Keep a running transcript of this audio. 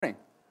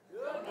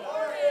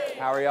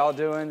How are y'all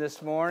doing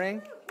this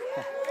morning?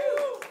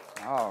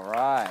 All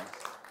right.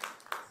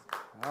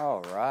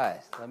 All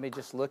right. Let me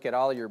just look at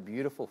all your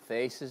beautiful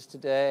faces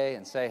today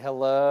and say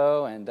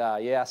hello. And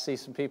yeah, I see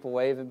some people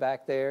waving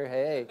back there.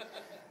 Hey,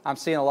 I'm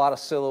seeing a lot of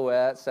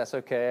silhouettes. That's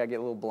okay. I get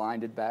a little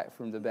blinded back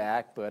from the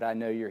back, but I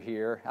know you're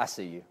here. I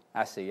see you.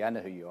 I see you. I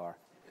know who you are.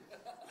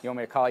 You want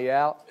me to call you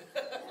out?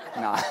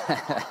 No.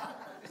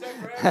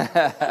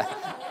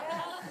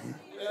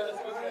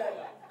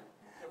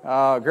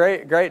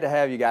 Great to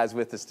have you guys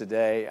with us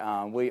today.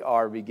 We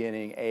are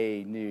beginning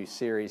a new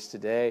series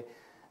today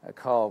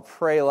called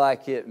Pray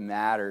Like It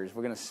Matters.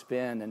 We're going to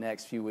spend the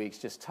next few weeks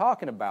just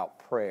talking about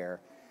prayer.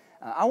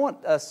 I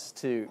want us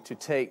to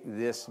take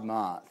this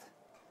month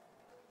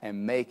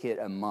and make it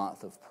a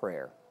month of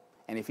prayer.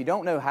 And if you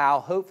don't know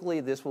how, hopefully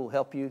this will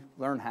help you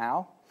learn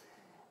how.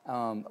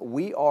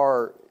 We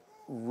are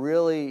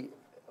really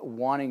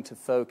wanting to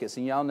focus,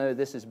 and y'all know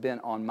this has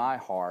been on my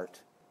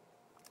heart,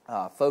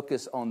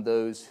 focus on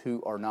those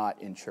who are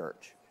not in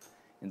church.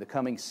 In the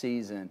coming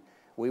season,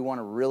 we want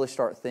to really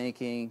start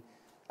thinking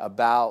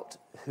about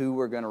who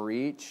we're going to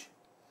reach,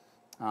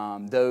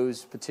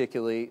 those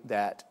particularly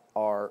that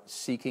are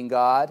seeking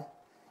God,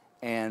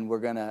 and we're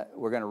gonna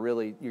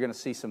really, you're gonna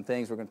see some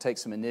things. We're gonna take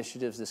some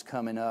initiatives this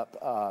coming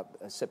up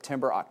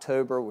September,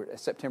 October.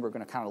 September, we're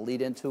gonna kind of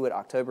lead into it.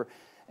 October,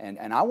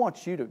 and I want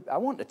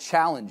to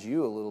challenge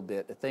you a little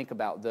bit to think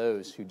about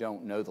those who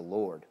don't know the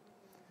Lord,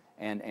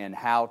 and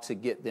how to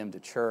get them to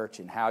church,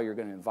 and how you're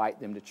going to invite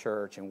them to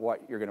church, and what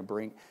you're going to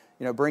bring,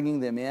 bringing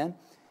them in.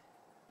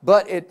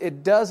 But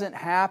it doesn't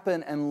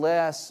happen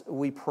unless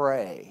we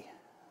pray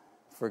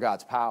for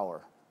God's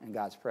power and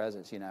God's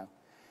presence,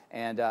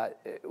 And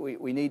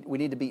we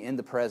need to be in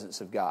the presence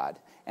of God.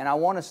 And I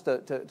want us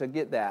to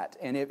get that.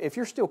 And if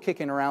you're still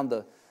kicking around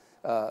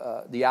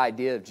the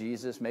idea of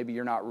Jesus, maybe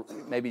you're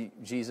not. Maybe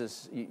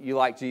Jesus, you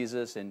like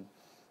Jesus,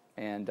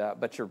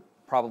 but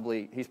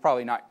he's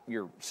probably not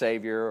your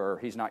Savior, or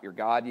he's not your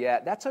God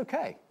yet. That's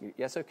okay.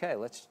 That's okay.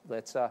 Let's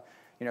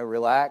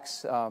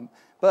relax.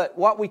 But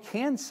what we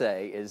can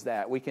say is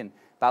that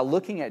by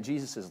looking at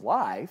Jesus'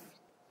 life,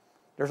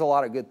 there's a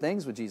lot of good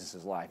things with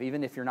Jesus' life.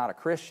 Even if you're not a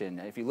Christian,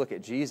 if you look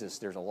at Jesus,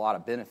 there's a lot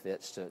of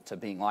benefits to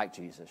being like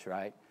Jesus,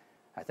 right?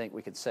 I think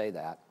we could say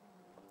that.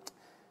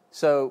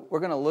 So we're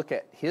going to look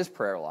at his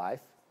prayer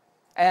life.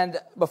 And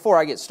before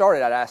I get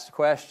started, I'd ask the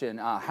question,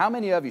 how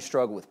many of you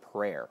struggle with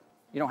prayer?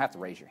 You don't have to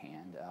raise your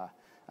hand.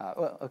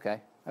 Well,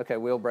 okay.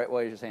 Will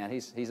raise his hand.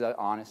 He's an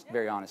honest,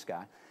 very honest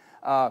guy.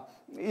 How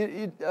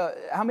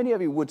many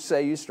of you would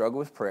say you struggle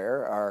with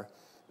prayer, or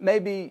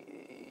maybe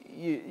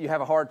you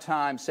have a hard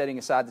time setting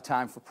aside the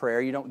time for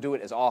prayer? You don't do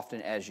it as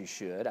often as you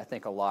should. I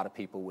think a lot of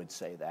people would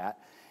say that.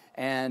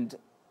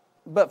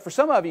 But for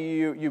some of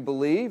you, you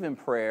believe in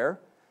prayer,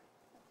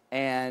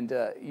 and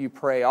you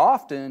pray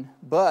often,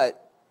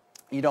 but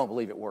you don't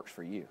believe it works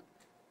for you.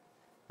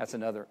 That's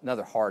another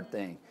hard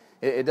thing.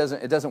 It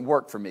doesn't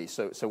work for me.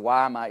 So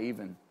why am I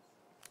even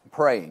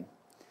praying?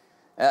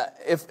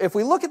 If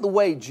we look at the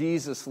way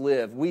Jesus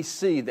lived, we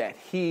see that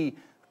he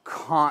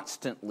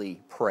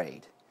constantly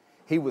prayed.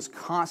 He was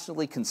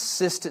constantly,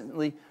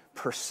 consistently,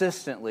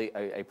 persistently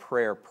a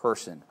prayer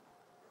person.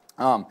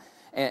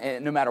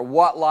 And no matter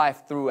what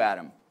life threw at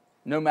him,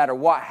 no matter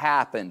what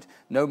happened,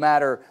 no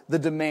matter the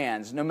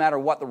demands, no matter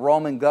what the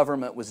Roman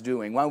government was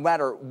doing, no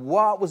matter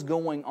what was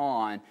going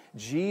on,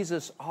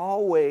 Jesus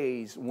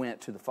always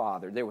went to the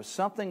Father. There was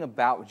something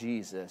about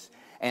Jesus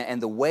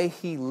and the way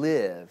he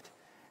lived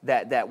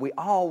that we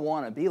all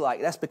want to be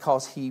like. That's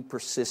because he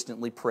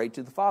persistently prayed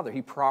to the Father.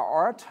 He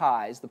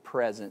prioritized the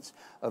presence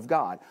of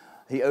God.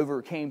 He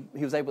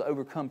was able to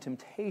overcome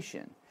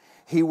temptation.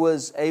 He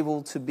was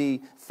able to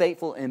be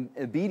faithful and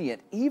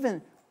obedient,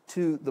 even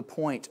to the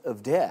point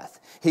of death.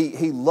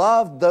 He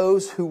loved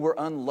those who were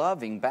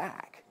unloving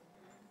back.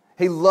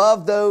 He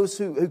loved those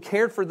who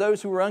cared for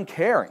those who were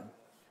uncaring.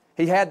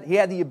 He had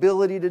the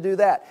ability to do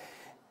that.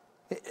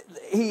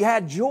 He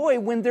had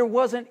joy when there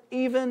wasn't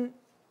even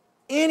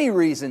any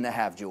reason to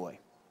have joy.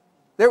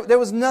 There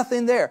was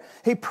nothing there.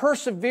 He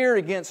persevered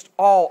against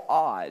all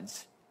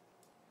odds.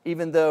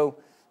 Even though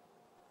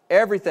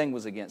everything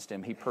was against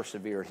him, he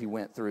persevered, he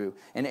went through.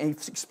 And he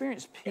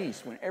experienced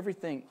peace when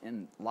everything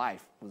in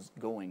life was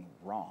going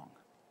wrong.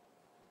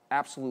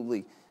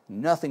 Absolutely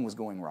nothing was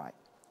going right.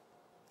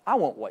 I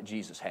want what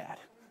Jesus had.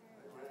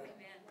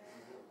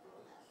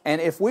 And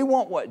if we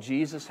want what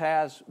Jesus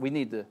has, we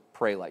need to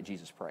pray like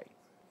Jesus prayed.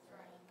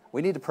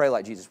 We need to pray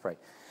like Jesus prayed.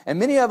 And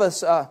many of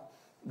us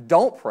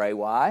don't pray.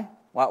 Why?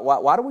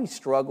 Why do we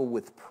struggle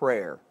with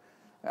prayer?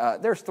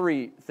 There's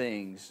three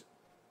things,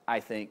 I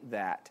think,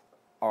 that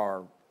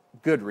are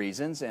good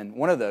reasons, and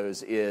one of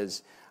those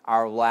is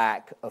our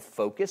lack of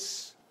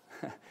focus.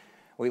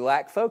 We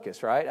lack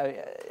focus,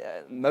 right?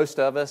 Most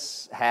of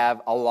us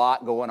have a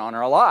lot going on in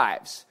our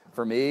lives.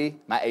 For me,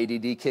 my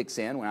ADD kicks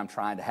in when I'm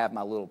trying to have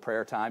my little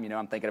prayer time.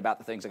 I'm thinking about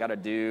the things I got to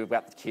do,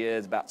 about the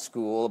kids, about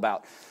school,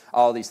 about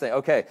all these things.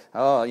 Okay,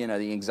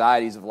 the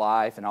anxieties of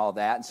life and all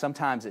that. And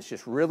sometimes it's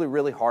just really,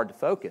 really hard to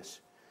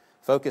focus.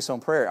 Focus on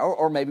prayer.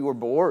 Or maybe we're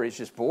bored. It's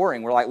just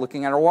boring. We're like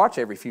looking at our watch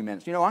every few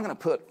minutes. I'm going to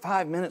put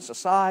 5 minutes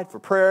aside for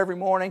prayer every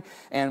morning.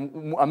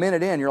 And a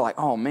minute in, you're like,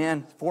 oh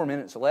man, 4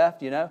 minutes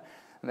left,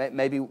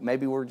 Maybe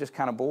we're just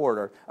kind of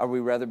bored, or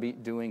we rather be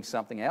doing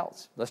something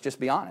else. Let's just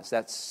be honest.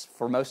 That's,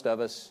 for most of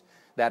us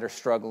that are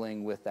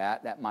struggling with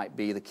that might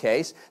be the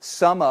case.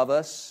 Some of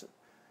us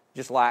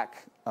just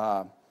lack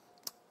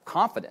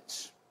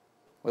confidence.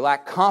 We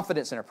lack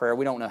confidence in our prayer.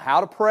 We don't know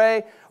how to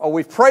pray, or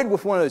we've prayed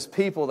with one of those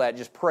people that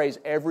just prays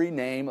every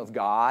name of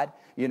God.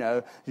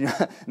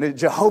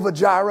 Jehovah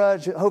Jireh,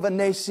 Jehovah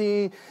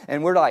Nisi,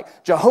 and we're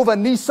like, Jehovah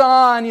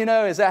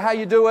Nissan, is that how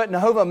you do it?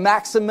 Jehovah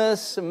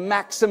Maximus,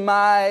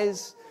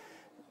 maximize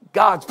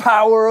God's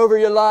power over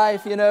your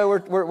life.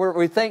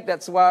 We think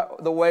that's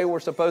the way we're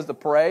supposed to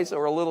pray, so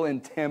we're a little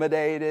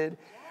intimidated.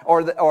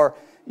 Or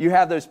you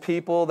have those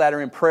people that are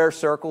in prayer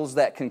circles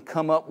that can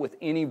come up with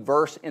any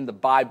verse in the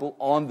Bible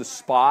on the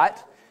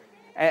spot.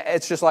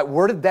 It's just like,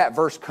 where did that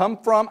verse come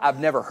from? I've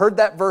never heard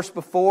that verse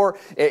before.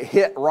 It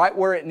hit right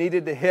where it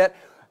needed to hit.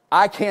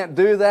 I can't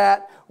do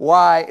that.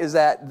 Why is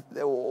that?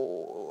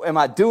 Am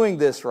I doing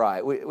this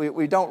right?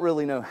 We don't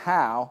really know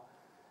how.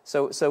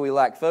 So we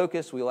lack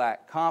focus, we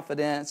lack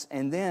confidence,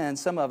 and then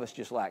some of us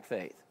just lack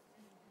faith.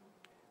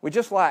 We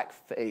just lack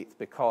faith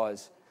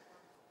because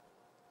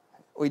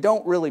we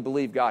don't really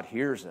believe God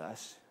hears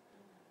us.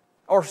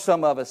 Or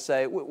some of us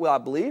say, well, I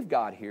believe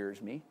God hears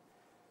me,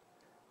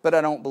 but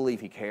I don't believe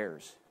He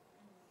cares.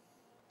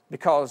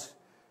 Because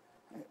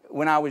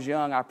when I was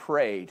young, I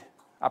prayed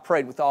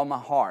with all my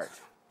heart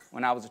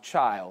when I was a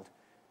child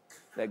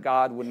that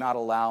God would not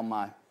allow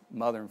my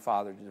mother and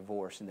father to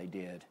divorce, and they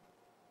did.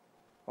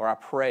 Or I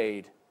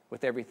prayed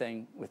with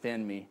everything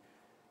within me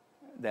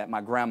that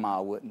my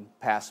grandma wouldn't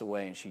pass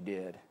away, and she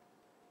did.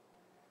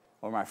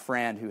 Or my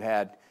friend who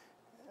had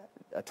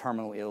a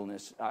terminal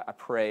illness, I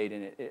prayed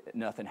and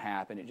nothing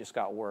happened. It just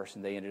got worse,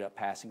 and they ended up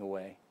passing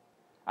away.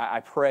 I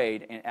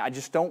prayed, and I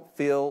just don't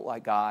feel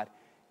like God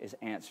is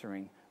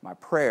answering my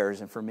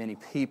prayers. And for many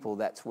people,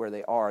 that's where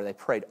they are. They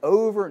prayed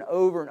over and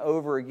over and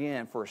over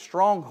again for a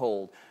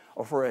stronghold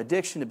or for an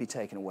addiction to be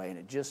taken away, and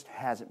it just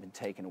hasn't been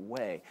taken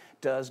away.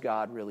 Does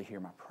God really hear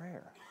my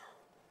prayer?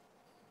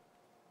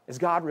 Is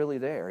God really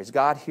there? Is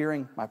God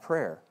hearing my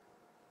prayer?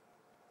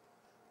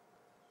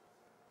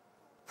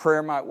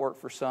 Prayer might work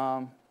for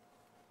some,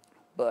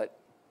 but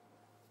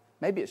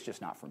maybe it's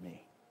just not for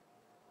me.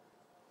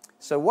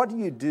 So what do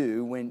you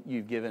do when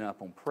you've given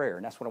up on prayer?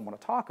 And that's what I want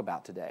to talk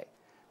about today.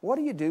 What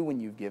do you do when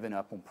you've given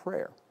up on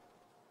prayer?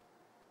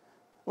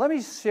 Let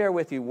me share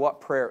with you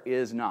what prayer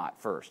is not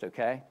first,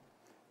 okay?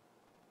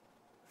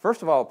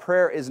 First of all,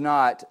 prayer is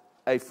not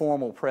a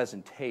formal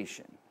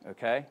presentation,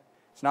 okay?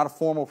 It's not a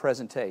formal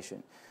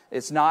presentation.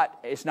 It's not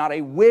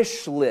a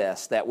wish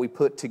list that we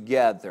put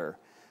together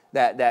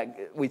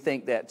that we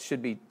think that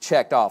should be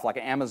checked off, like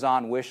an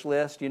Amazon wish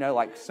list,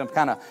 like some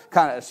kind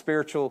of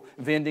spiritual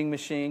vending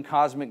machine,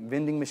 cosmic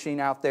vending machine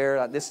out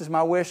there. This is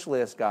my wish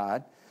list,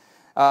 God.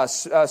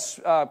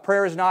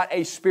 Prayer is not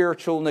a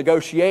spiritual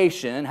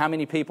negotiation. How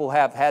many people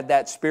have had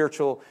that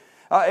spiritual,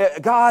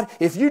 God,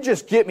 if you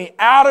just get me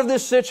out of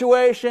this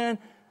situation,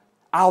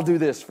 I'll do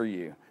this for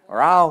you.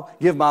 Or I'll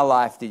give my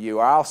life to you,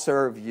 or I'll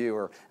serve you.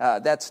 Or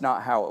that's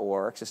not how it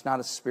works. It's not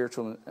a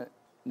spiritual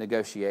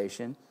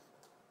negotiation.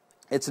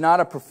 It's not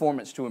a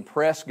performance to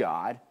impress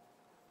God.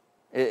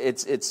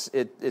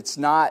 It's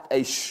not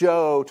a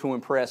show to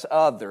impress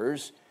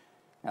others.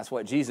 That's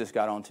what Jesus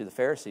got on to the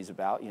Pharisees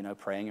about,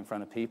 praying in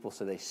front of people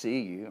so they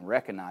see you and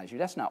recognize you.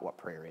 That's not what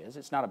prayer is.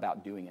 It's not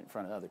about doing it in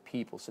front of other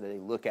people so that they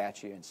look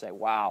at you and say,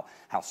 wow,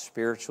 how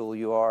spiritual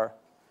you are.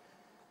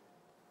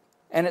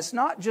 And it's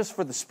not just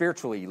for the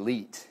spiritual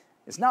elite.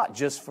 It's not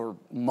just for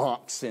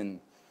monks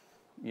in,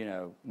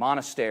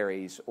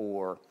 monasteries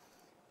or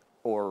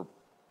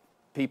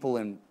people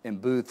in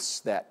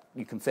booths that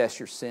you confess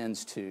your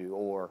sins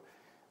to,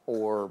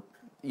 or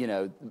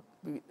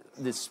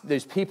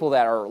there's people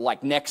that are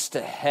like next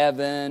to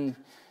heaven,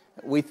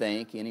 we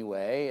think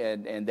anyway,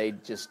 and they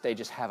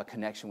just have a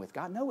connection with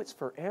God. No, it's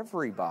for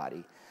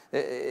everybody.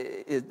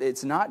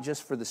 It's not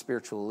just for the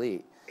spiritual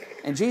elite.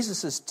 And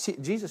Jesus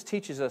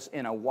teaches us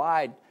in a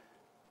wide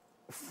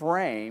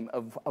frame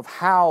of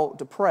how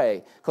to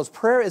pray, because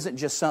prayer isn't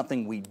just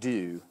something we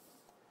do,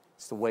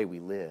 it's the way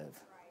we live.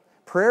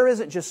 Prayer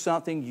isn't just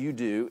something you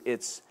do,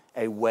 it's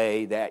a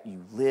way that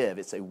you live.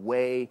 It's a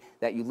way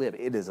that you live.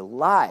 It is a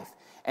life.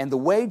 And the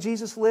way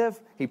Jesus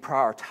lived, He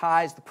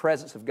prioritized the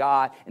presence of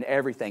God in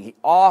everything. He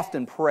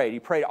often prayed. He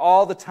prayed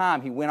all the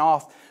time. He went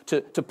off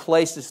to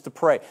places to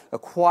pray,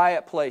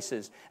 quiet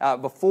places,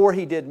 before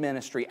He did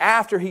ministry,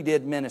 after He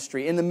did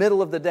ministry, in the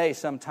middle of the day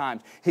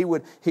sometimes. He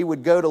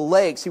would go to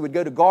lakes, He would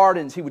go to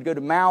gardens, He would go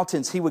to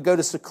mountains, He would go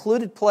to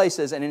secluded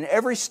places, and in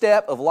every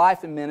step of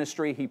life and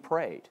ministry, He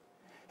prayed.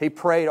 He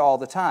prayed all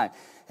the time.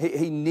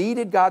 He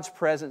needed God's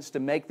presence to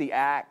make the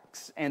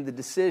acts and the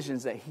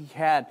decisions that He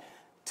had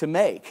to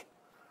make.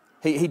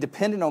 He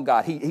depended on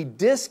God. He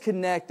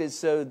disconnected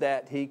so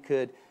that He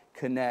could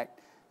connect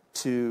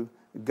to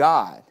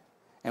God.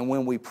 And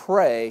when we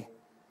pray,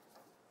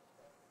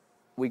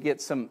 we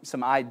get some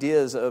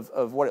ideas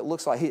of what it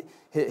looks like.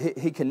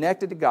 He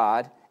connected to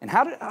God. And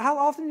how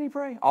often did he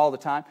pray? All the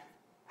time.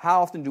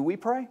 How often do we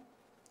pray?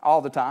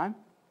 All the time.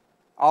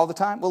 All the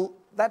time. Well,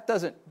 that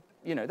doesn't,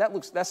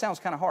 that sounds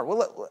kind of hard.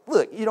 Well,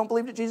 look, you don't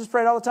believe that Jesus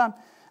prayed all the time?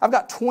 I've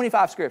got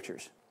 25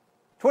 scriptures.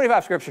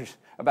 25 scriptures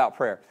about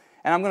prayer.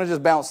 And I'm going to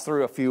just bounce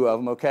through a few of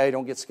them, okay?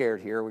 Don't get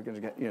scared here. We're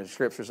going to get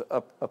scriptures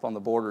up on the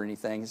board or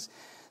anything.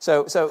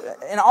 So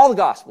in all the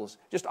Gospels,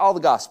 just all the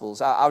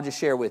Gospels, I'll just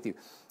share with you.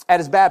 At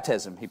his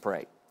baptism, he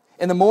prayed.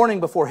 In the morning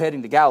before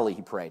heading to Galilee,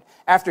 he prayed.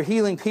 After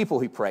healing people,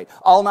 he prayed.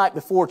 All night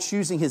before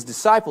choosing his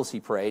disciples,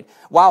 he prayed.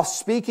 While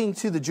speaking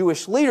to the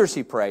Jewish leaders,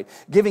 he prayed.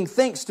 Giving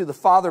thanks to the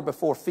Father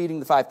before feeding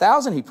the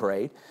 5,000, he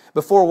prayed.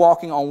 Before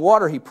walking on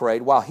water, he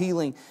prayed. While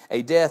healing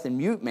a deaf and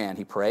mute man,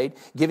 he prayed.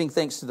 Giving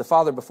thanks to the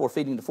Father before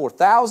feeding the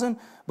 4,000.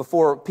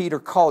 Before Peter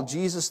called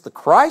Jesus the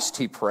Christ,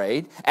 he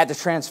prayed. At the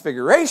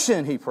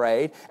transfiguration, he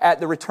prayed. At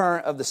the return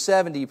of the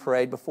 70, he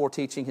prayed. Before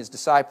teaching his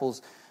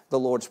disciples the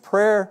Lord's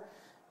Prayer.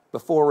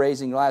 Before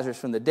raising Lazarus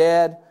from the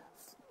dead.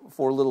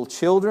 For little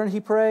children, he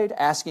prayed.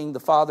 Asking the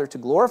Father to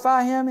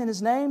glorify him in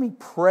his name, he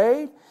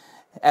prayed.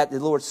 At the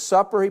Lord's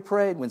Supper, he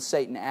prayed. When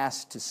Satan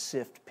asked to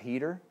sift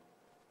Peter,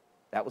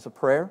 that was a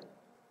prayer.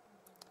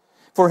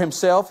 For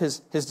himself,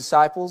 his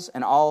disciples,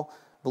 and all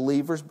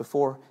believers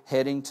before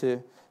heading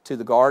to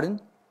the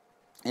garden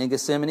in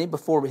Gethsemane.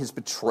 Before his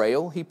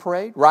betrayal, he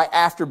prayed. Right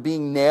after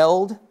being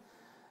nailed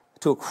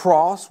to a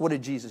cross, what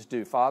did Jesus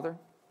do? Father,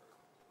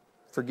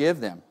 forgive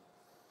them.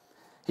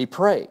 He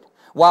prayed.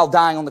 While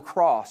dying on the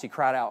cross, he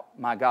cried out,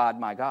 my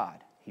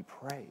God, he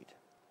prayed.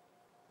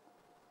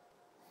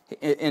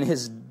 In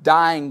his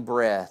dying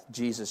breath,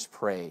 Jesus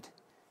prayed,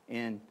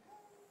 into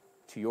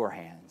your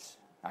hands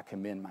I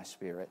commend my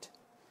spirit.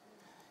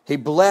 He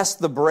blessed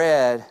the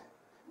bread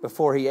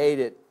before he ate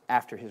it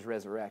after his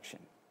resurrection.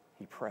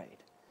 He prayed.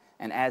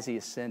 And as he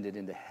ascended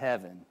into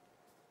heaven,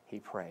 he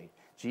prayed.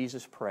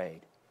 Jesus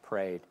prayed,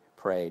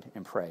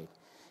 and prayed.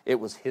 It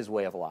was his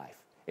way of life.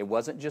 It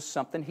wasn't just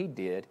something he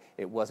did.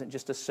 It wasn't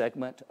just a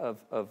segment of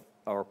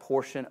or a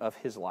portion of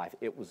his life.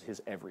 It was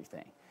his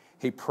everything.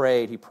 He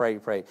prayed.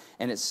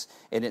 And it's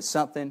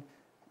something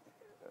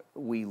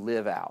we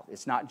live out.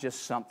 It's not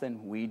just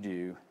something we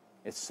do.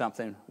 It's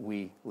something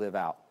we live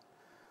out.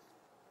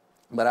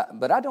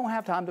 But I don't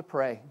have time to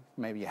pray,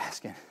 maybe you're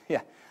asking.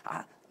 Yeah,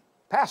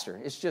 Pastor,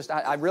 it's just,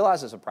 I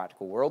realize it's a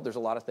practical world. There's a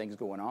lot of things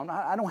going on.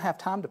 I don't have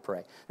time to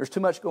pray. There's too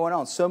much going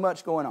on, so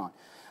much going on.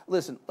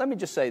 Listen, let me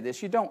just say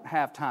this. You don't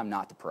have time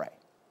not to pray.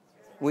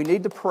 We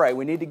need to pray.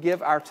 We need to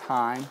give our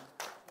time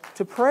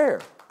to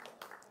prayer.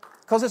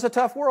 Because it's a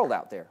tough world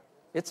out there.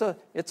 It's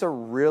a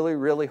really,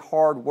 really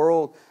hard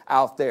world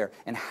out there.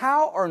 And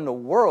how in the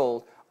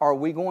world are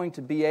we going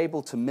to be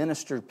able to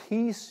minister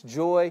peace,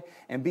 joy,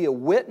 and be a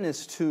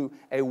witness to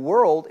a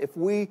world if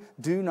we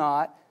do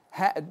not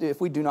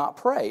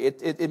pray?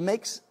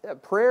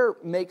 Prayer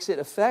makes it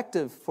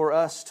effective for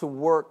us to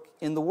work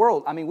in the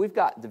world. I mean, we've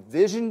got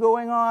division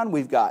going on,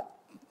 we've got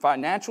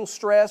financial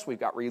stress, we've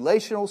got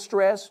relational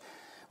stress,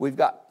 we've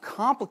got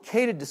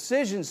complicated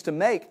decisions to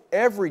make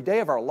every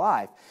day of our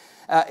life.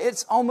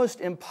 It's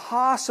almost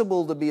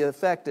impossible to be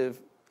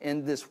effective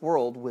in this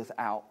world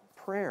without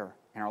prayer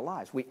in our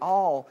lives. We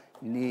all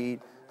need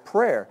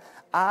prayer.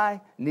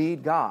 I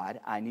need God.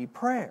 I need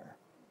prayer.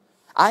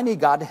 I need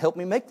God to help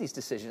me make these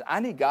decisions. I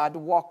need God to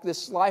walk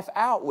this life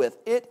out with.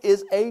 It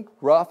is a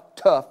rough,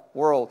 tough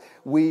world.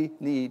 We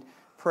need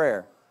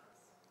prayer.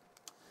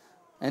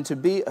 And to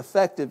be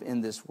effective in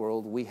this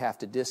world, we have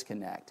to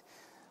disconnect.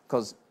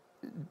 Because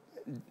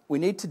we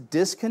need to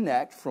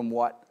disconnect from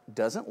what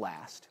doesn't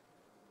last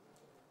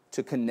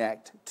to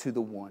connect to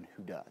the one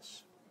who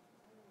does.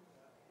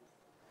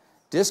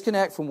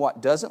 Disconnect from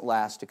what doesn't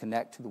last to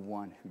connect to the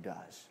one who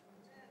does.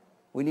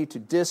 We need to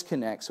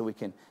disconnect so we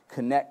can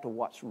connect to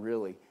what's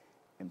really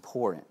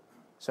important.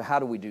 So how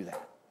do we do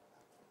that?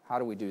 How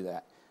do we do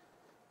that?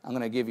 I'm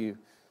going to give you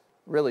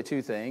really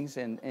two things.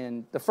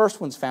 And the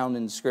first one's found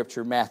in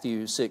Scripture,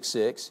 Matthew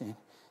 6:6. It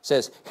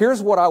says,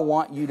 here's what I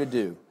want you to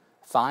do.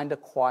 Find a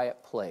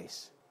quiet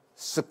place,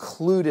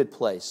 secluded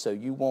place, so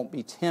you won't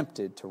be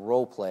tempted to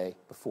role play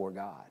before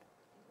God.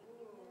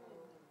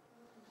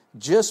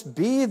 Just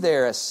be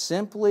there as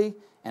simply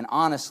and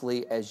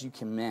honestly as you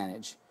can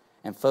manage.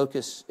 And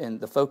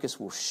the focus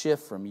will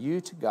shift from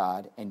you to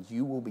God, and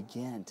you will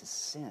begin to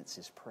sense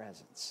His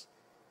presence.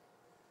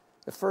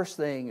 The first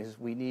thing is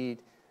we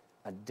need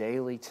a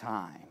daily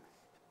time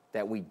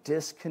that we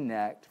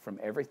disconnect from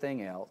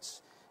everything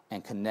else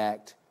and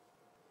connect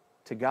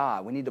to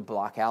God. We need to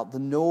block out the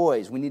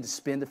noise. We need to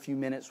spend a few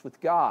minutes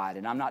with God.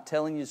 And I'm not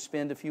telling you to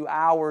spend a few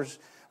hours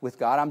with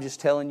God. I'm just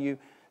telling you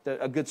that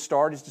a good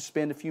start is to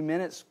spend a few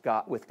minutes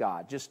with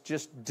God.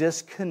 Just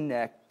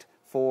disconnect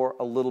for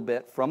a little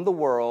bit from the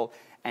world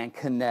and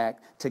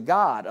connect to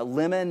God.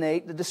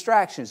 Eliminate the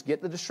distractions.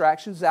 Get the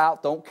distractions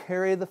out. Don't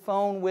carry the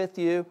phone with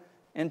you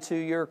into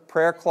your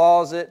prayer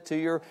closet, to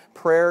your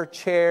prayer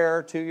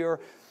chair, to your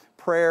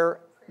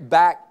prayer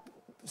back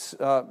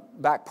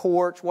back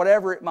porch,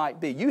 whatever it might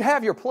be. You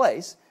have your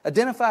place.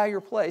 Identify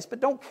your place, but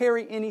don't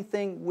carry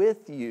anything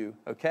with you,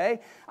 okay?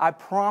 I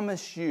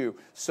promise you,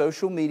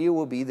 social media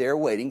will be there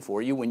waiting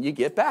for you when you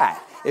get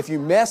back. If you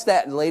miss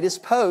that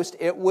latest post,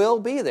 it will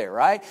be there,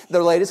 right?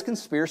 The latest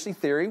conspiracy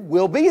theory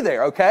will be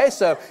there, okay?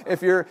 So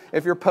if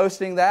you're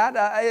posting that,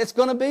 it's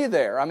going to be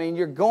there. I mean,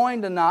 you're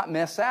going to not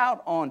miss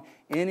out on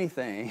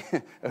anything,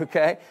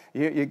 okay?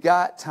 You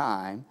got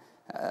time.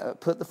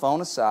 Put the phone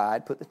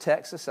aside, put the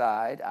text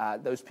aside.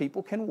 Those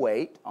people can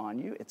wait on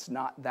you. It's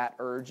not that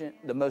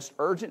urgent. The most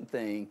urgent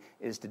thing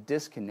is to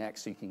disconnect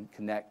so you can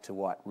connect to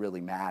what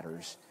really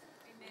matters.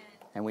 Amen.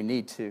 And we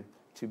need to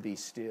be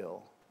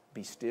still.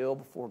 Be still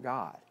before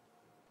God.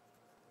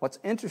 What's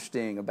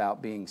interesting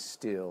about being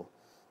still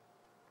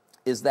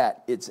is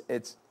that it's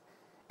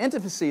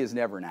intimacy is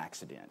never an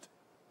accident.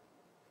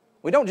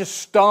 We don't just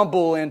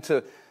stumble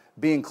into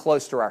being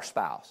close to our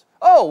spouse.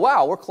 Oh,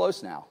 wow, we're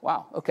close now.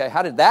 Wow, okay,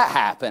 how did that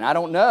happen? I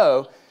don't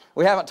know.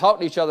 We haven't talked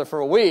to each other for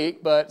a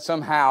week, but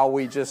somehow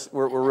we're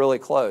really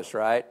close,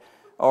 right?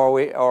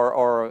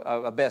 Or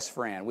a best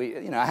friend.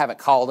 I haven't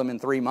called them in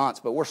 3 months,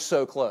 but we're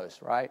so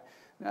close, right?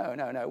 No.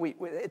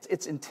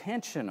 It's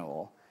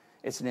intentional.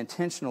 It's an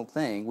intentional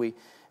thing.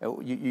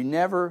 You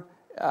never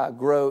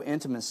grow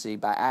intimacy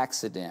by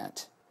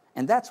accident.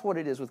 And that's what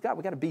it is with God.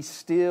 We've got to be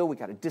still. We've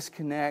got to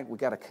disconnect. We've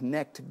got to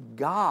connect to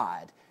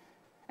God.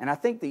 And I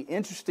think the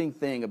interesting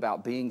thing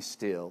about being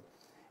still,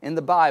 in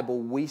the Bible,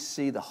 we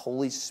see the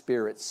Holy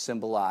Spirit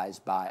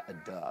symbolized by a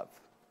dove.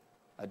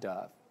 A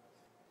dove.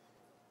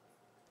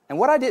 And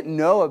what I didn't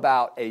know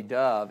about a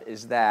dove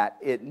is that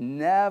it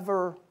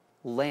never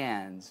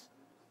lands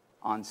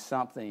on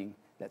something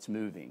that's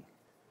moving.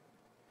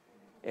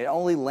 It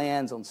only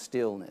lands on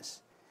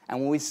stillness. And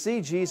when we see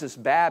Jesus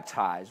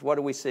baptized, what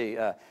do we see?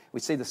 We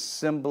see the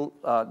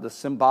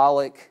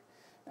symbolic.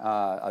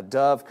 A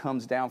dove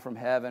comes down from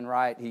heaven,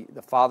 right?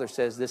 The Father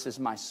says, "This is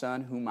my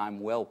Son whom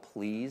I'm well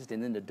pleased."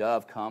 And then the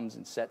dove comes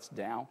and sets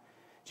down.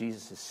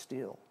 Jesus is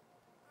still.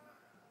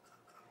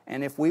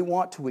 And if we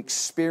want to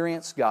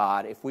experience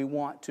God, if we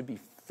want to be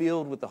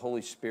filled with the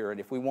Holy Spirit,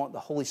 if we want the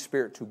Holy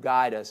Spirit to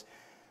guide us,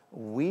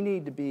 we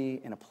need to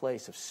be in a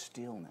place of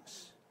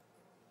stillness.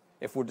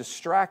 If we're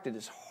distracted,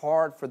 it's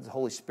hard for the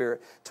Holy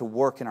Spirit to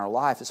work in our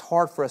life. It's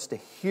hard for us to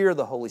hear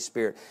the Holy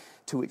Spirit.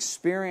 To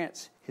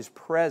experience His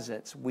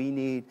presence, we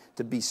need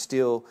to be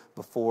still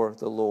before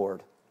the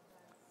Lord.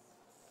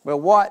 Well,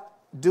 what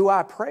do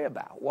I pray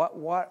about?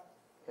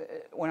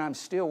 When I'm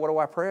still, what do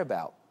I pray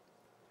about?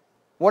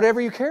 Whatever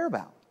you care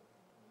about.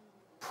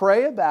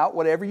 Pray about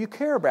whatever you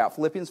care about.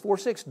 Philippians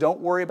 4:6, don't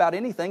worry about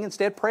anything.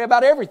 Instead, pray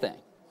about everything.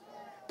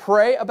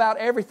 Pray about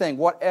everything.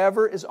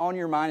 Whatever is on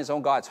your mind is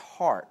on God's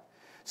heart.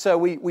 So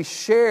we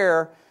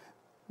share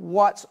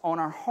what's on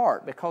our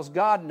heart because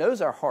God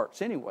knows our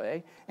hearts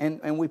anyway,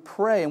 and we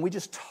pray and we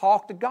just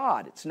talk to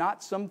God. It's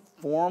not some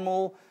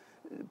formal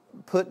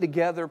put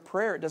together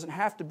prayer. It doesn't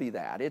have to be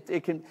that.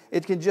 It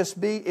can just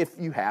be, if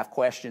you have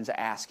questions,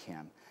 ask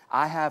Him.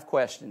 I have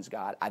questions,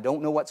 God. I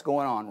don't know what's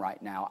going on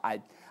right now.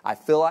 I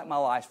feel like my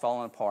life's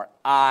falling apart.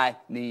 I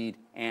need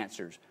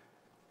answers.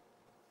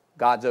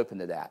 God's open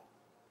to that.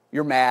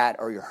 You're mad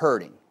or you're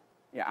hurting.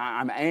 Yeah,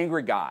 I'm an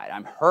angry guy.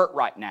 I'm hurt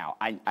right now.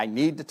 I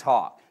need to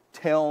talk.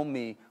 Tell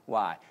me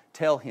why.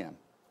 Tell Him.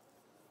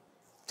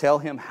 Tell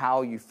Him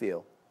how you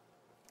feel.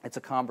 It's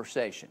a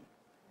conversation.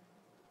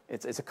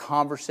 It's a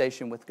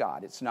conversation with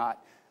God. It's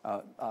not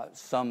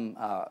some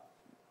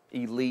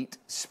elite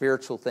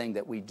spiritual thing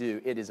that we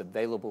do. It is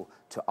available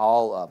to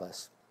all of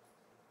us.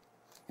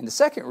 And the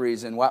second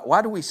reason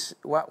why we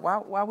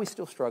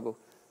still struggle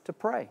to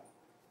pray.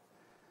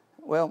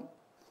 Well,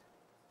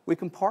 we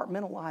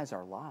compartmentalize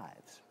our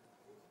lives.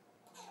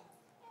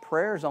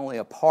 Prayer is only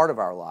a part of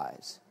our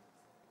lives.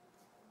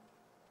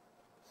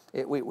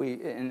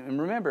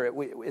 And remember,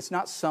 it's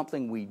not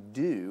something we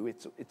do.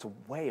 It's a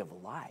way of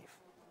life.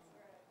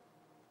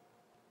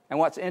 And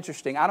what's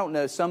interesting, I don't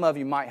know, some of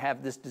you might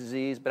have this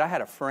disease, but I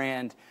had a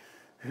friend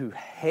who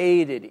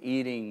hated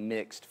eating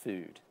mixed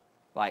food.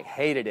 Like,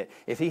 hated it.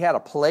 If he had a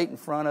plate in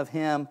front of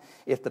him,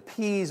 if the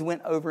peas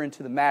went over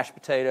into the mashed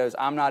potatoes,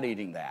 I'm not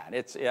eating that.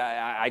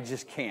 I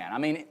just can't. I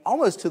mean,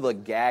 almost to the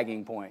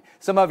gagging point.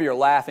 Some of you are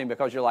laughing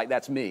because you're like,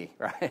 that's me,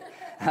 right?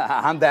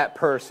 I'm that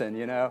person,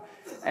 you know.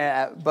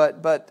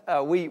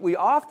 But we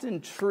often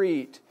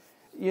treat,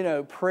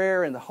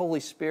 prayer and the Holy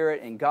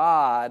Spirit and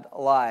God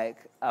like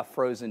a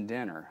frozen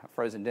dinner.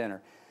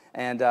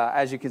 And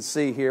as you can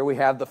see here, we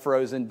have the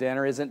frozen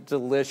dinner. Isn't it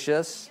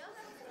delicious?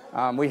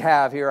 We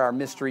have here our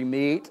mystery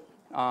meat.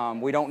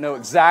 We don't know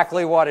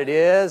exactly what it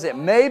is. It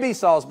may be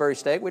Salisbury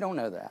steak. We don't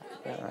know that.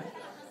 Right?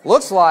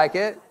 Looks like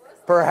it,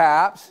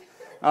 perhaps.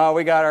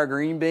 We got our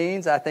green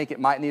beans. I think it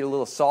might need a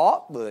little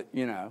salt, but,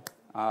 and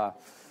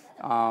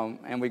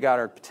we got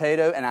our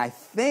potato. And I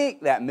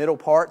think that middle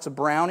part's a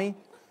brownie.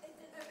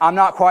 I'm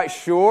not quite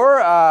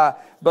sure,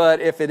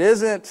 but if it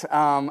isn't,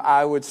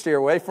 I would steer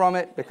away from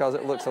it because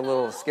it looks a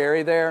little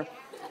scary there.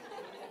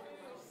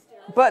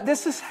 But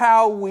this is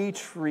how we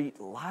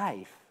treat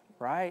life.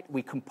 right?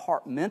 We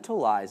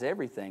compartmentalize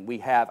everything. We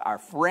have our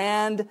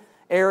friend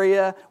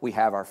area, we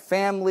have our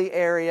family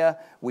area,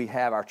 we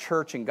have our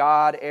church and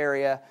God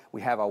area, we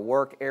have our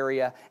work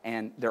area,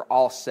 and they're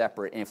all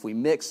separate. And if we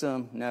mix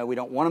them, no, we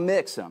don't want to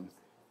mix them.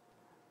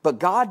 But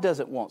God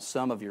doesn't want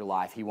some of your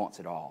life. He wants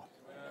it all.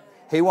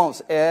 He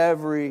wants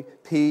every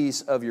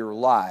piece of your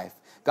life.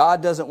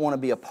 God doesn't want to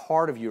be a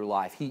part of your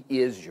life. He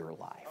is your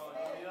life.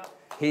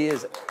 He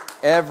is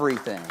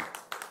everything.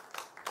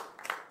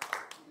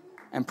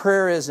 And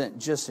prayer isn't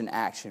just an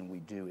action we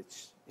do.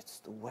 It's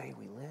the way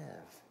we live.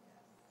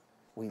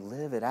 We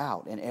live it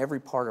out in every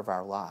part of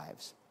our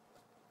lives.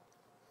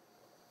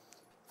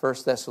 1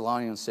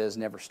 Thessalonians says,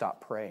 never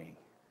stop praying.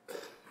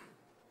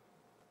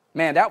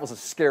 Man, that was a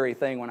scary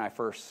thing when I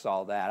first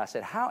saw that. I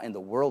said, how in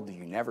the world do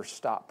you never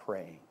stop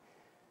praying?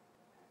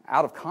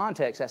 Out of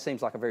context, that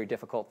seems like a very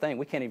difficult thing.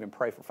 We can't even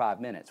pray for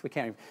 5 minutes. We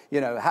can't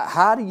even,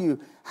 how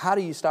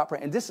do you stop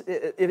praying? And this,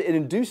 it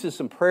induces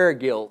some prayer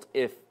guilt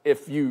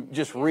if you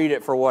just read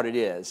it for what it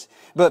is.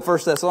 But 1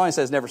 Thessalonians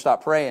says never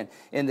stop praying.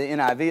 In the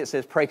NIV, it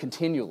says pray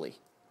continually.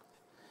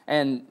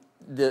 And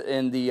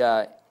in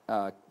the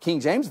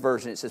King James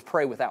Version, it says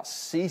pray without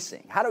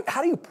ceasing. How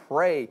do you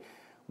pray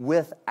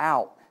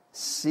without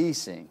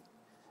ceasing?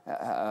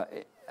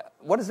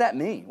 What does that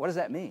mean? What does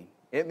that mean?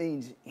 It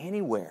means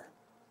anywhere.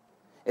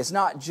 It's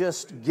not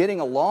just getting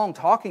along,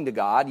 talking to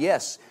God.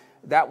 Yes,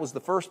 that was the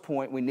first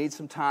point. We need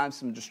some time,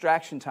 some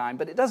distraction time,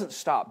 but it doesn't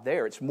stop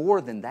there. It's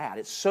more than that.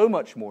 It's so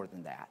much more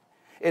than that.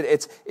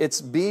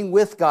 It's being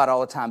with God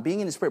all the time,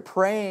 being in His prayer.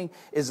 Praying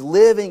is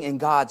living in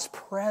God's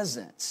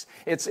presence.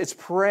 It's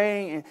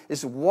praying,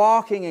 it's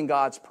walking in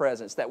God's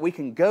presence, that we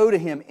can go to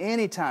Him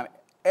anytime,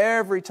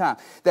 every time.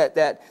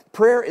 That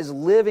prayer is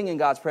living in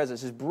God's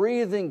presence, is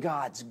breathing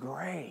God's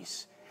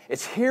grace.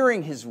 It's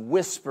hearing His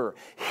whisper,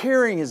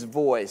 hearing His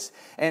voice,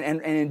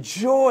 and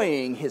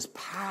enjoying His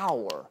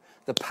power,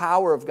 the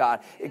power of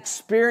God,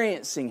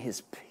 experiencing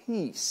His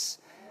peace,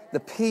 the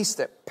peace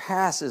that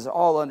passes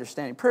all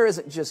understanding. Prayer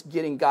isn't just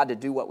getting God to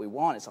do what we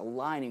want. It's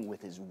aligning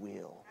with His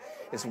will.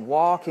 It's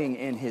walking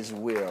in His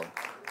will.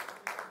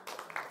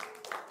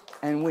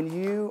 And when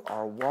you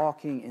are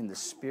walking in the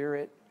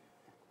Spirit,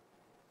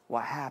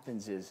 what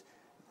happens is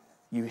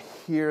you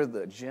hear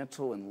the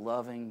gentle and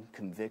loving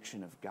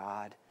conviction of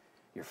God,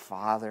 your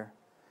Father.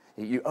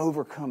 You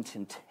overcome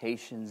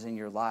temptations in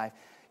your life.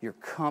 You're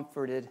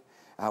comforted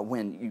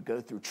when you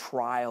go through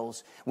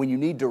trials. When you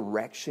need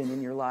direction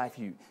in your life,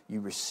 you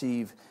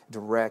receive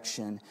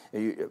direction.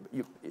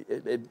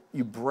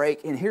 You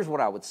break. And here's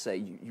what I would say.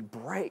 You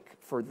break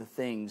for the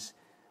things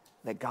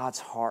that God's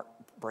heart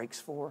breaks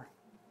for.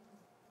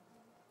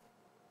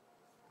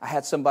 I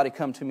had somebody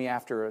come to me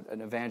after an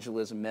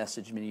evangelism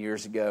message many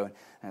years ago.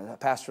 And,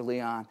 Pastor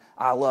Leon,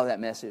 I love that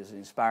message. It's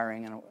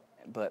inspiring.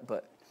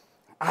 But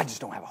I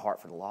just don't have a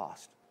heart for the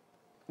lost.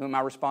 You know what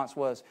my response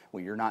was?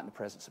 Well, you're not in the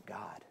presence of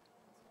God.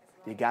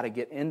 You got to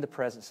get in the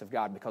presence of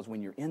God, because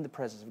when you're in the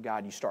presence of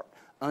God, you start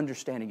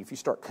understanding. If you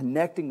start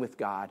connecting with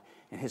God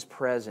and His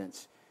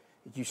presence,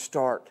 you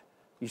start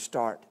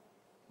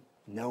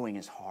knowing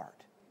His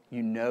heart.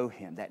 You know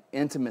Him. That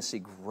intimacy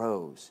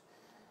grows.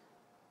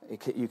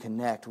 You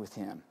connect with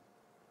Him.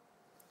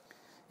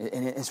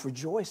 And it's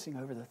rejoicing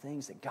over the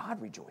things that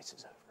God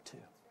rejoices over too.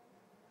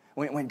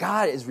 When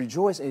God is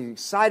rejoicing,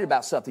 excited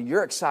about something,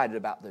 you're excited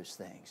about those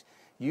things.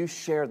 You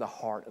share the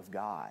heart of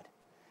God.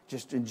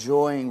 Just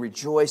enjoying,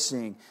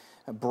 rejoicing,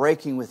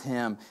 breaking with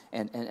Him,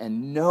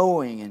 and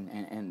knowing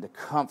and the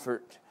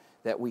comfort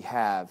that we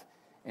have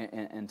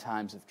in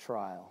times of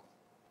trial.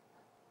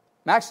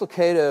 Max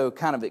Lucado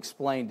kind of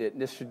explained it,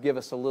 and this should give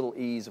us a little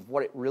ease of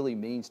what it really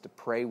means to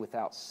pray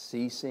without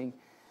ceasing.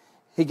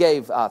 He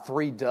gave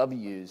 3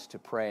 W's to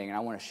praying, and I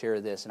want to share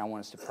this, and I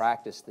want us to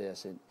practice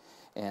this.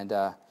 And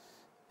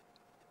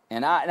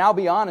I'll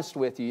be honest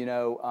with you,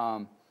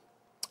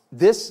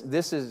 this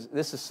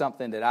is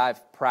something that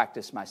I've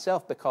practiced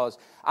myself, because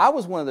I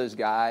was one of those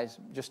guys,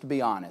 just to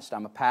be honest.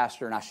 I'm a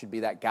pastor, and I should be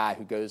that guy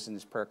who goes in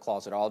his prayer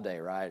closet all day,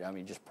 right? I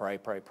mean, just pray,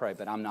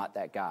 but I'm not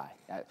that guy.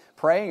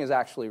 Praying is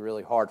actually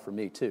really hard for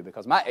me, too,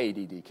 because my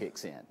ADD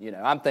kicks in.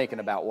 I'm thinking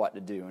about what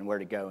to do and where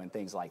to go and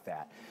things like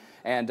that.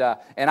 And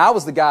I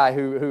was the guy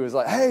who was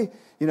like, hey,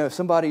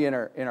 somebody in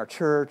our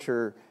church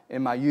or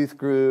in my youth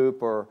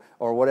group or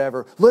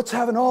whatever, let's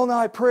have an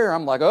all-night prayer.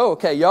 I'm like, oh,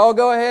 okay, y'all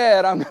go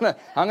ahead. I'm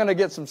gonna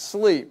get some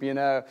sleep.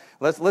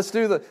 Let's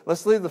do the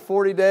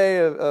 40-day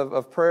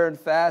of prayer and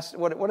fast.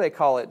 What do they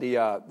call it?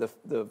 The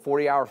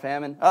 40-hour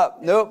famine? Oh,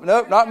 nope,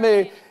 not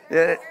me.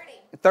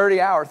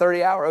 30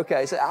 hour.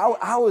 Okay, so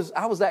I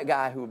was that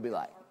guy who would be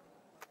like,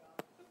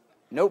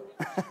 nope.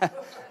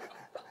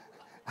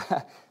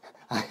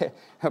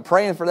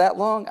 Praying for that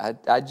long,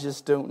 I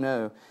just don't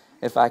know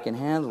if I can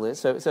handle it.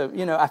 So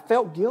I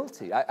felt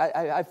guilty.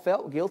 I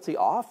felt guilty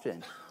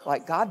often.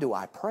 Like, God, do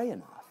I pray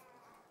enough?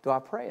 Do I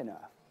pray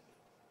enough?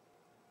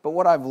 But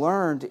what I've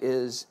learned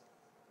is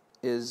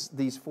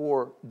these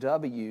 4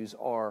 W's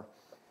are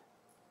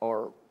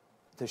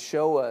to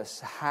show us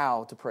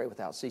how to pray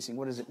without ceasing.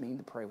 What does it mean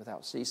to pray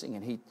without ceasing?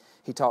 And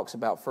he talks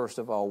about, first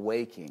of all,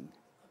 waking.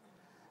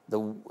 the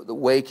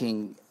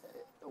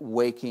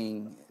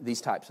waking,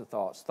 these types of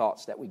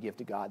thoughts that we give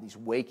to God, these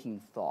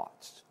waking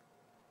thoughts.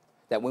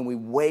 That when we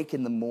wake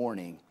in the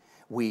morning,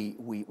 we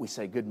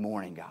say, good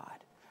morning, God.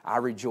 I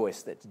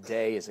rejoice that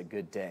today is a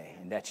good day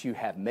and that you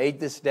have made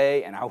this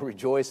day, and I'll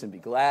rejoice and be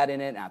glad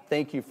in it. And I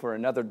thank you for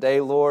another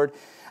day, Lord.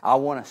 I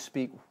want to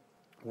speak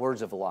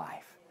words of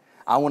life.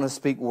 I want to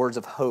speak words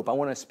of hope. I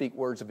want to speak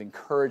words of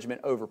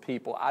encouragement over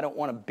people. I don't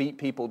want to beat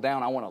people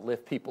down. I want to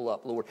lift people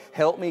up, Lord.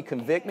 Help me,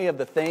 convict me of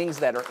the things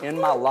that are in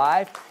my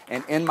life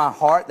and in my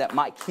heart that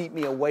might keep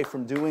me away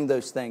from doing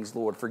those things,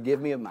 Lord. Forgive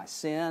me of my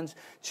sins.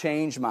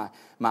 Change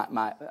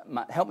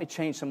help me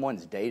change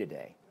someone's day to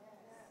day.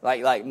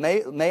 Like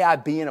may I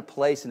be in a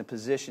place, in a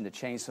position to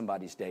change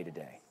somebody's day to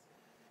day.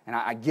 And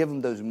I give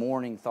them those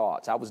morning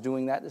thoughts. I was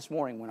doing that this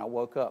morning when I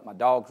woke up. My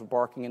dogs were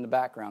barking in the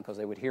background because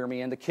they would hear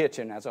me in the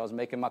kitchen as I was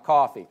making my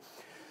coffee.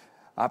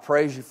 I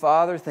praise you,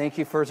 Father. Thank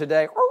you for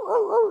today.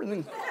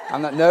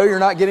 No, you're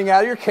not getting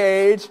out of your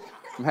cage.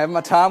 I'm having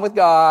my time with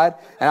God,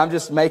 and I'm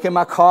just making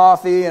my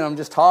coffee, and I'm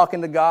just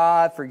talking to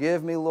God.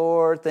 Forgive me,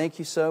 Lord. Thank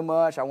you so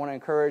much. I want to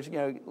encourage,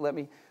 let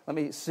me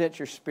sense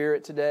your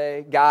spirit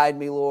today. Guide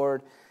me,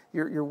 Lord.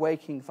 Your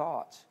waking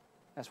thoughts.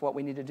 That's what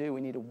we need to do. We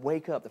need to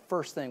wake up. The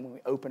first thing when we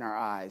open our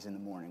eyes in the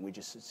morning, we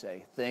just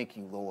say, thank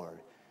you, Lord,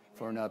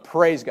 for another.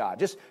 Praise God.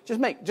 Just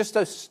make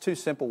those two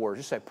simple words.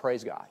 Just say,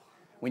 praise God.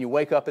 When you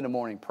wake up in the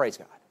morning, praise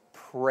God.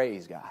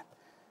 Praise God.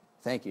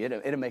 Thank you.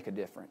 It'll make a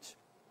difference.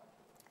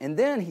 And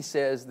then he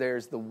says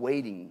there's the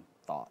waiting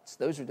thoughts.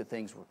 Those are the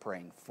things we're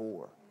praying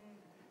for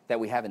that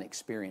we haven't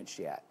experienced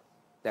yet,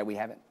 that we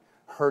haven't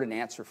heard an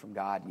answer from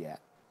God yet.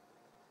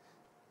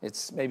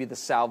 It's maybe the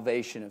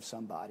salvation of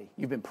somebody.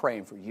 You've been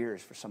praying for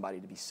years for somebody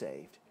to be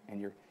saved,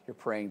 and you're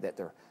praying that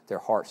their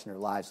hearts and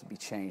their lives will be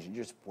changed, and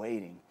you're just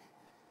waiting,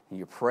 and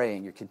you're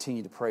praying. You're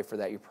continuing to pray for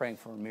that. You're praying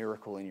for a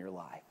miracle in your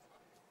life.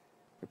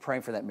 You're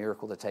praying for that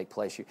miracle to take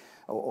place,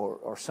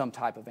 or some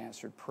type of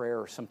answered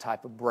prayer, or some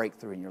type of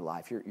breakthrough in your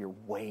life. You're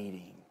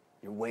waiting.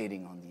 You're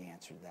waiting on the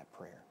answer to that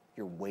prayer.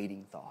 Your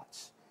waiting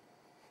thoughts.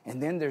 And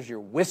then there's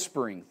your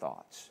whispering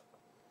thoughts,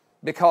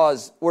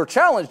 because we're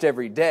challenged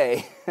every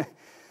day.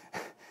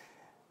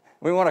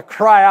 We want to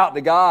cry out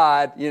to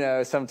God,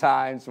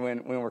 sometimes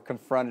when we're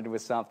confronted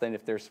with something,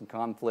 if there's some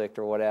conflict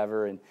or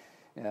whatever, and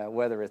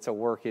whether it's a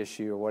work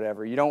issue or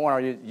whatever. You don't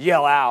want to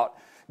yell out,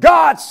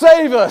 God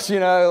save us,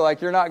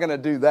 like you're not going to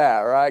do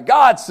that, right?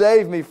 God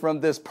save me from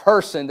this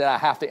person that I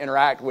have to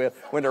interact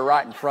with when they're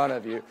right in front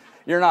of you.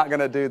 You're not going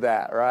to do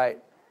that, right?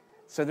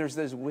 So there's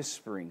those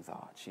whispering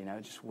thoughts,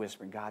 just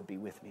whispering, God be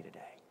with me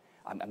today.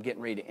 I'm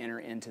getting ready to enter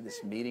into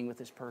this meeting with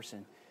this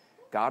person.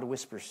 God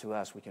whispers to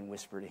us, we can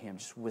whisper to Him.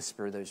 Just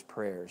whisper those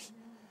prayers.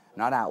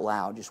 Not out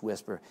loud, just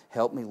whisper,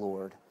 help me,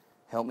 Lord.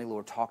 Help me,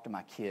 Lord. Talk to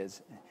my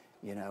kids,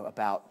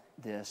 about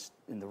this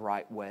in the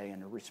right way,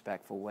 in a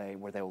respectful way,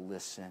 where they'll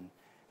listen.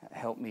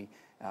 Help me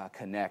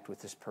connect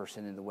with this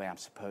person in the way I'm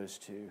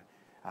supposed to.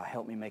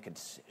 Help me make a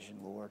decision,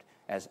 Lord,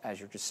 as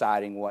you're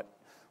deciding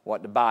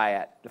what to buy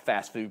at the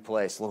fast food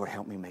place. Lord,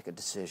 help me make a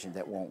decision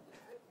that won't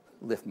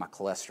lift my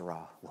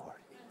cholesterol, Lord.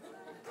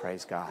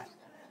 Praise God.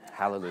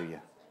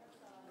 Hallelujah.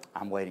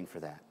 I'm waiting for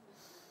that.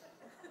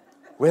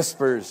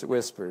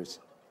 Whispers.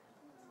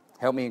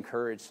 Help me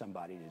encourage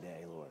somebody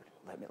today, Lord.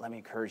 Let me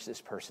encourage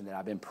this person that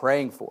I've been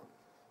praying for.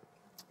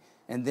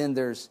 And then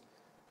there's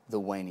the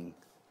waning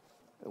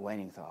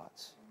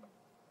thoughts.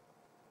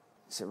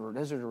 So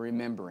those are the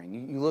remembering.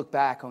 You look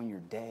back on your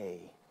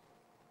day.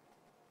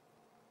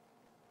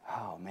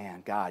 Oh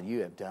man, God,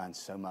 you have done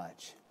so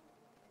much.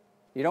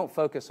 You don't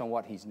focus on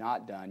what He's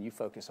not done. You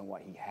focus on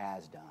what He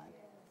has done.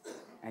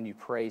 And you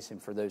praise Him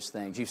for those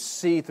things. You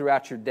see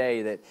throughout your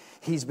day that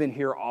He's been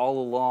here all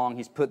along.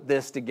 He's put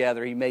this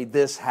together. He made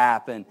this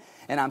happen.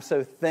 And I'm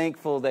so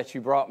thankful that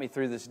you brought me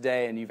through this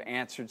day and you've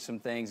answered some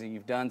things and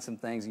you've done some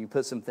things and you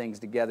put some things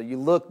together. You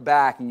look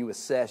back and you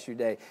assess your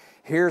day.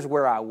 Here's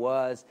where I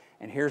was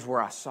and here's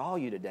where I saw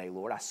you today,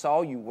 Lord. I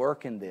saw you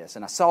work in this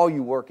and I saw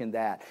you work in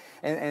that.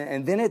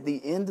 And then at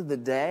the end of the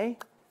day,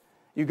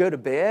 you go to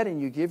bed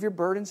and you give your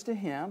burdens to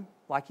Him,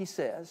 like He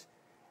says,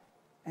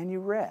 and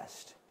you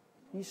rest.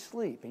 You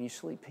sleep, and you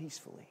sleep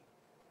peacefully.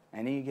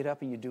 And then you get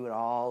up and you do it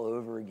all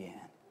over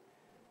again.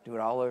 Do it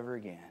all over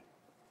again.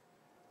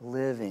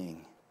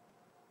 Living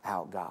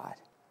out God.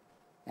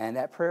 And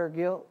that prayer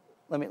guilt,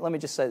 let me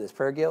just say this.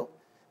 Prayer guilt,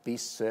 be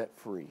set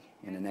free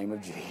in the name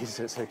of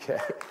Jesus,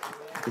 okay?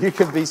 You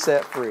can be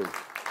set free.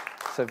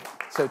 So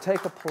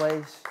take a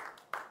place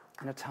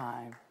and a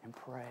time and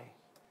pray.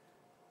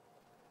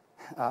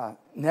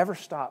 Never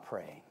stop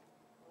praying.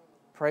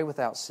 Pray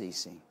without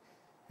ceasing.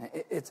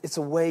 It's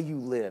a way you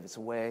live. It's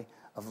a way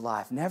of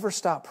life. Never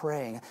stop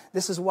praying.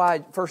 This is why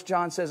 1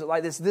 John says it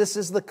like this. This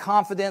is the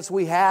confidence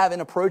we have in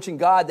approaching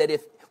God, that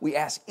if we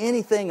ask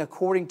anything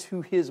according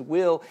to His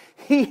will,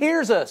 He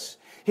hears us.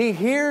 He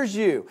hears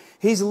you.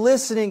 He's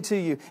listening to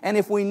you. And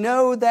if we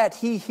know that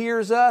He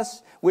hears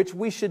us, which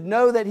we should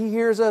know that He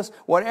hears us,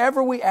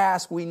 whatever we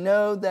ask, we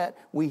know that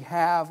we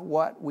have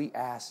what we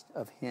asked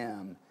of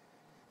Him.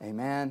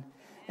 Amen.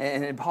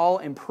 And Paul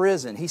in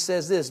prison, he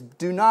says this,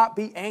 do not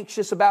be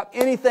anxious about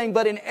anything,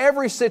 but in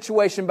every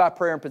situation by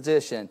prayer and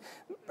petition.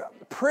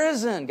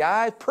 Prison,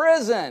 guys,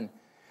 prison.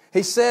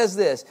 He says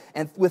this,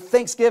 and with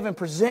thanksgiving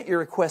present your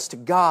requests to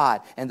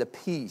God, and the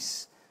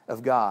peace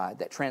of God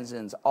that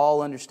transcends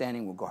all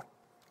understanding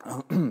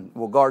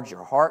will guard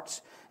your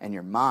hearts and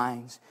your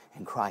minds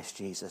in Christ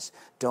Jesus.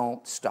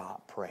 Don't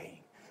stop praying.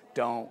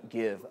 Don't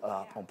give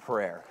up on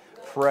prayer.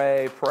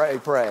 Pray, pray,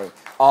 pray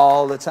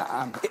all the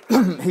time.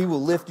 He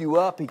will lift you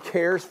up. He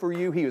cares for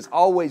you. He is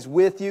always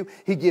with you.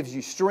 He gives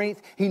you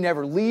strength. He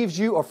never leaves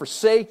you or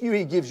forsakes you.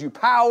 He gives you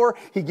power.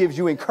 He gives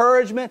you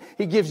encouragement.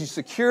 He gives you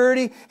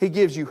security. He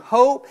gives you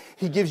hope.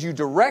 He gives you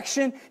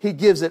direction. He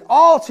gives it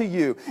all to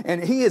you.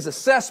 And He is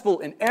accessible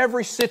in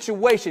every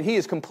situation. He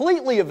is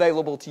completely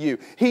available to you.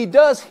 He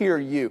does hear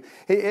you.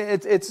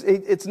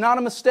 It's not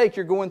a mistake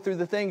you're going through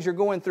the things you're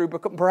going through,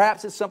 but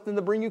perhaps it's something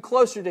to bring you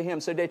closer to Him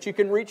so that you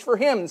can reach for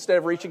Him instead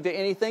of reaching to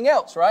anything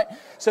else, right?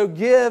 So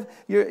give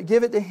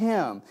it to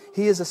Him.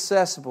 He is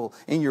accessible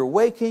in your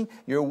waking,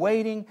 your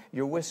waiting,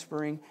 your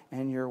whispering,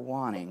 and your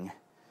wanting.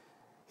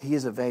 He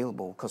is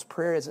available because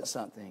prayer isn't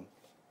something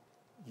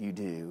you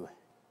do.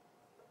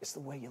 It's the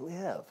way you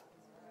live.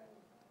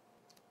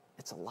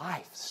 It's a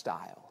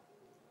lifestyle.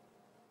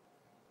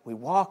 We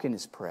walk in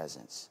His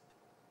presence.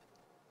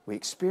 We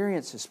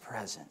experience His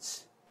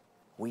presence.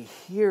 We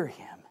hear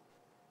Him.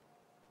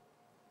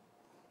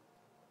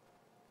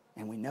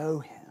 And we know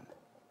Him.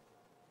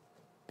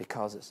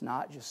 Because it's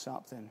not just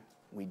something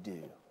we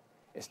do.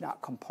 It's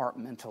not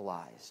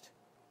compartmentalized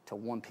to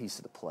one piece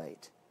of the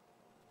plate.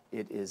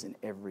 It is in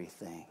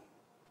everything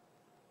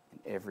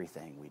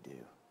we do,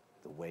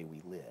 the way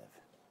we live.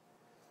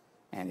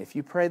 And if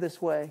you pray this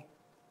way,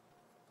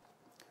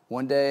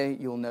 one day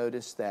you'll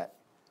notice that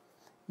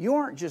you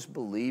aren't just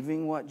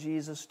believing what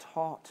Jesus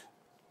taught,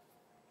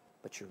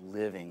 but you're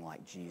living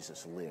like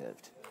Jesus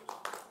lived.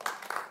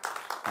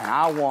 And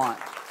I want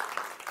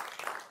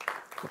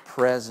the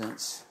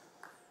presence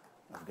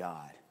of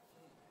God.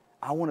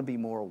 I want to be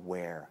more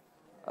aware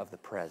of the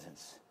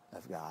presence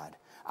of God.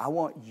 I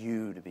want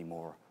you to be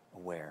more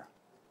aware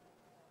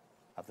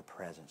of the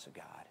presence of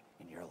God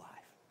in your life.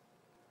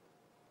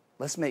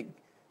 Let's make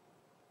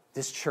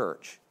this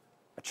church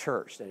a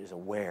church that is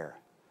aware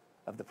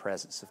of the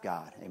presence of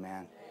God.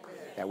 Amen.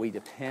 That we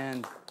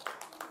depend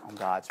on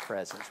God's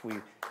presence. We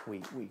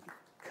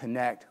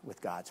connect with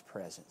God's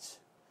presence.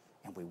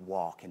 And we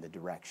walk in the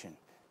direction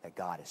that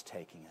God is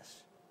taking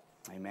us.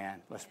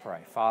 Amen. Let's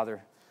pray.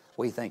 Father,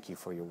 we thank You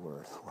for Your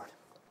word, Lord.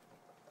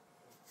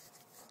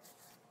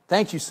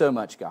 Thank You so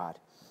much, God.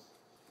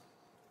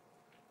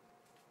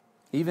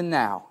 Even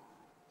now,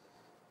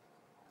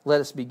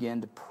 let us begin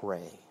to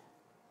pray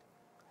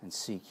and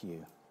seek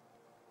You.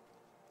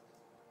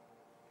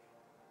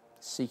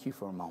 Seek You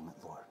for a moment,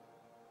 Lord.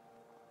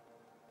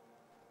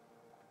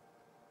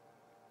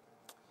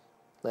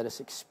 Let us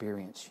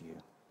experience You.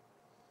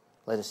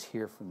 Let us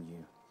hear from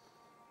You.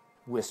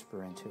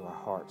 Whisper into our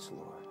hearts,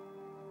 Lord.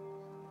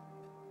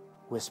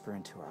 Whisper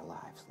into our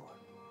lives, Lord.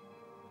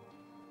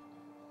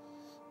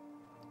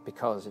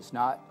 Because it's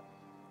not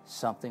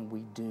something we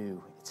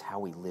do, it's how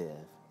we live.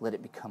 Let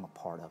it become a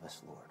part of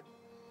us, Lord.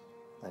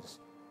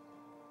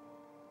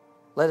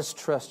 Let us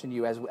trust in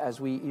You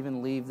as we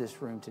even leave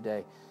this room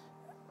today.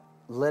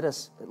 Let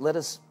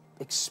us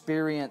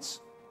experience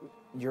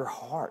Your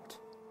heart.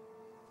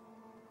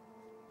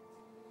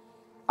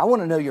 I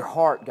want to know Your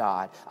heart,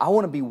 God. I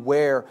want to be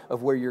aware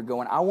of where You're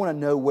going. I want to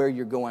know where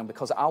You're going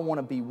because I want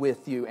to be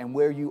with You, and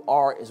where You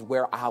are is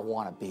where I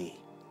want to be.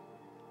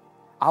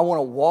 I want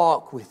to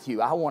walk with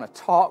You. I want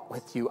to talk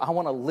with You. I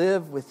want to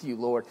live with You,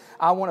 Lord.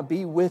 I want to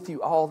be with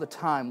You all the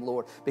time,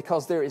 Lord,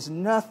 because there is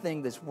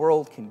nothing this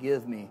world can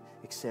give me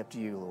except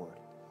You, Lord.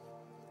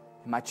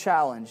 And my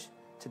challenge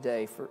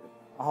today for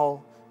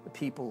all the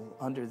people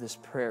under this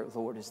prayer,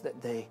 Lord, is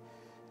that they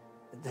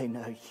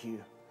know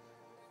You.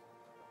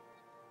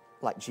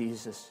 Like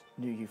Jesus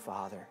knew You,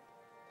 Father.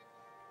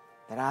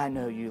 That I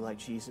know You like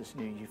Jesus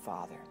knew You,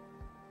 Father.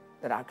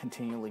 That I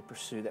continually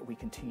pursue, that we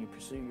continue to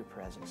pursue Your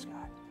presence,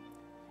 God.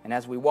 And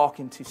as we walk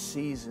into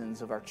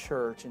seasons of our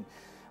church and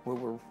where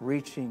we're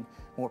reaching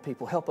more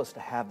people, help us to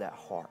have that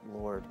heart,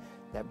 Lord,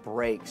 that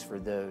breaks for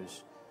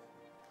those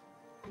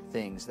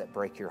things that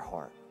break Your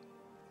heart.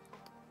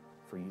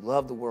 For You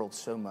love the world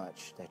so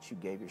much that You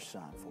gave Your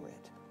Son for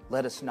it.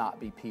 Let us not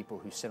be people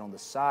who sit on the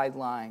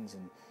sidelines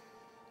and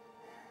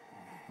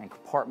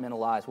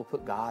compartmentalize. We'll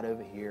put God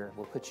over here.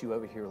 We'll put You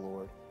over here,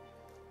 Lord.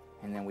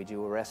 And then we do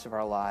the rest of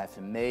our life.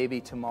 And maybe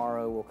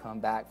tomorrow we'll come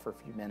back for a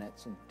few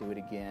minutes and do it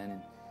again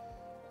and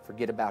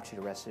forget about You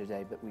the rest of the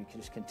day. But we can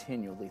just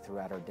continually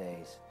throughout our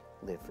days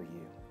live for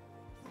You.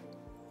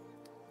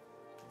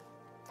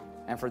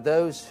 And for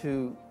those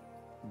who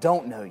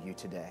don't know You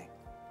today,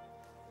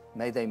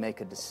 may they make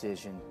a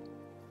decision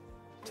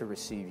to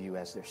receive You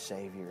as their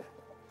Savior.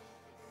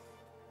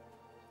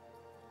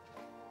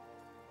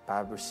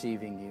 By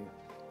receiving You.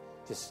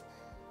 Just,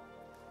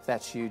 if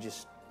that's you,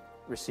 just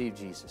receive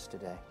Jesus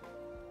today.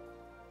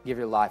 Give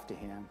your life to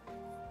Him.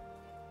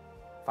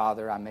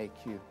 Father, I make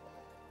You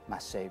my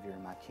Savior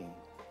and my King.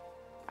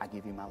 I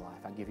give you my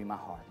life. I give you my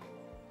heart.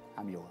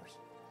 I'm yours.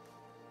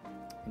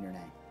 In your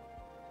name.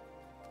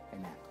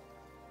 Amen.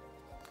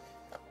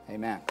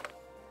 Amen.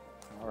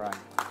 All right.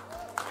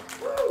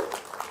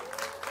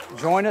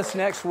 Join us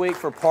next week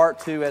for part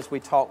 2 as we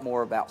talk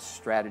more about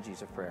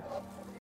strategies of prayer.